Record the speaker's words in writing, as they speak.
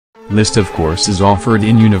List of courses offered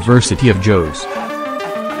in University of Jos.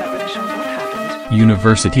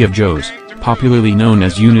 University of Jos, popularly known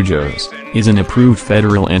as Unijos, is an approved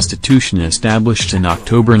federal institution established in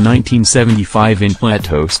October 1975 in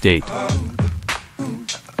Plateau State.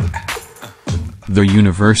 The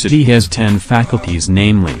university has 10 faculties,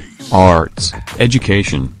 namely, Arts,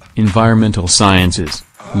 Education, Environmental Sciences,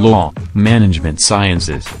 Law, Management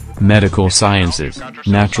Sciences, Medical Sciences,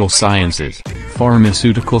 Natural Sciences,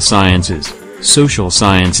 Pharmaceutical Sciences, Social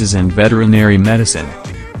Sciences and Veterinary Medicine.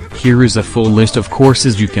 Here is a full list of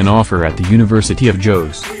courses you can offer at the University of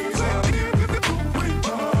Jos.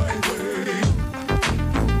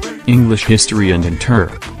 English History and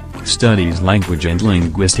Inter. Studies Language and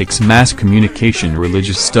Linguistics, Mass Communication,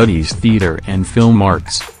 Religious Studies, Theater and Film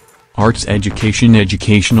Arts. Arts Education,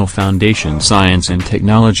 Educational Foundation, Science and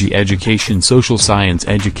Technology Education, Social Science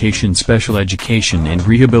Education, Special Education and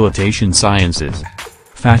Rehabilitation Sciences.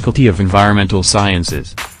 Faculty of Environmental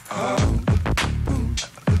Sciences.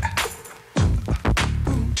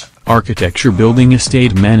 Architecture, Building,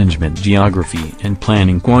 Estate Management, Geography and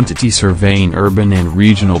Planning, Quantity Surveying, Urban and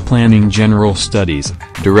Regional Planning, General Studies,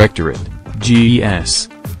 Directorate, GES.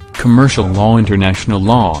 Commercial Law, International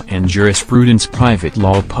Law and Jurisprudence, Private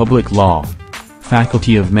Law, Public Law.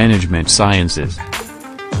 Faculty of Management Sciences.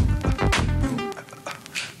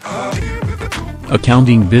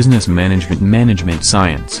 Accounting, Business Management, Management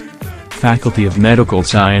Science. Faculty of Medical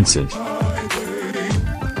Sciences.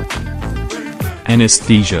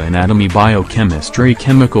 Anesthesia, Anatomy, Biochemistry,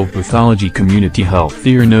 Chemical Pathology, Community Health,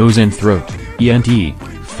 Ear, Nose and Throat, ENT,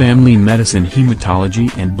 Family Medicine,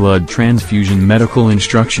 Hematology and Blood Transfusion, Medical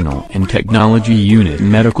Instructional and Technology Unit,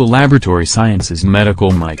 Medical Laboratory Sciences, Medical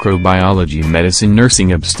Microbiology, Medicine,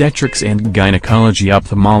 Nursing, Obstetrics and Gynecology,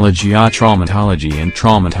 Ophthalmology, Traumatology and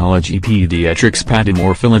Traumatology, Pediatrics,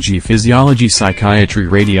 Pathomorphology, Physiology, Psychiatry,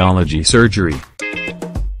 Radiology, Surgery.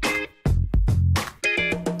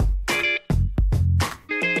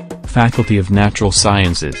 Faculty of Natural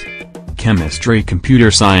Sciences. Chemistry, Computer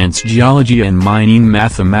Science, Geology and Mining,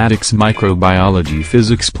 Mathematics, Microbiology,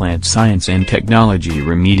 Physics, Plant Science and Technology,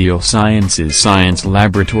 Remedial Sciences, Science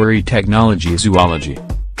Laboratory Technology, Zoology.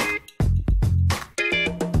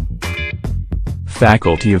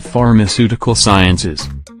 Faculty of Pharmaceutical Sciences.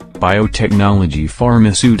 Biotechnology,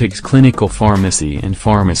 Pharmaceutics, Clinical Pharmacy and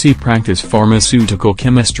Pharmacy Practice, Pharmaceutical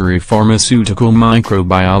Chemistry, Pharmaceutical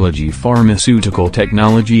Microbiology, Pharmaceutical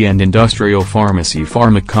Technology and Industrial Pharmacy,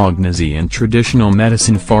 Pharmacognosy and Traditional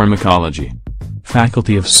Medicine, Pharmacology.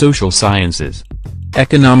 Faculty of Social Sciences.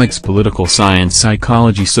 Economics, Political Science,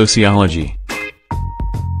 Psychology, Sociology.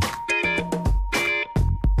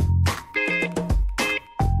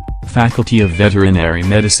 Faculty of Veterinary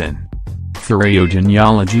Medicine.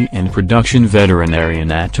 Theriogenealogy and Production, Veterinary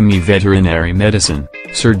Anatomy, Veterinary Medicine,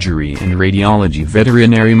 Surgery and Radiology,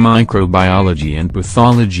 Veterinary Microbiology and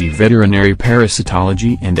Pathology, Veterinary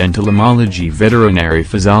Parasitology and Entomology, Veterinary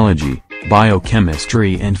Physiology,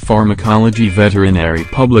 Biochemistry and Pharmacology, Veterinary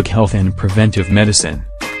Public Health and Preventive Medicine.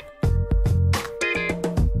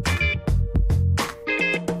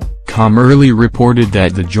 Early reported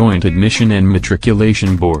that the Joint Admission and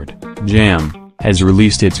Matriculation Board, JAM, has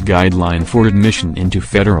released its guideline for admission into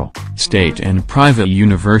federal, state and private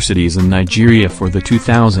universities in Nigeria for the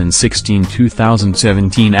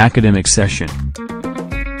 2016-2017 academic session.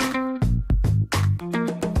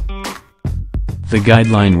 The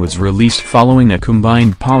guideline was released following a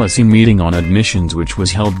combined policy meeting on admissions which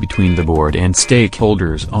was held between the board and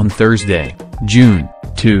stakeholders on Thursday, June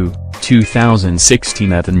 2,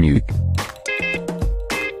 2016 at the NUC.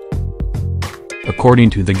 According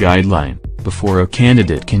to the guideline, before a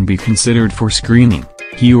candidate can be considered for screening,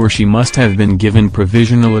 he or she must have been given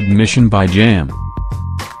provisional admission by JAM.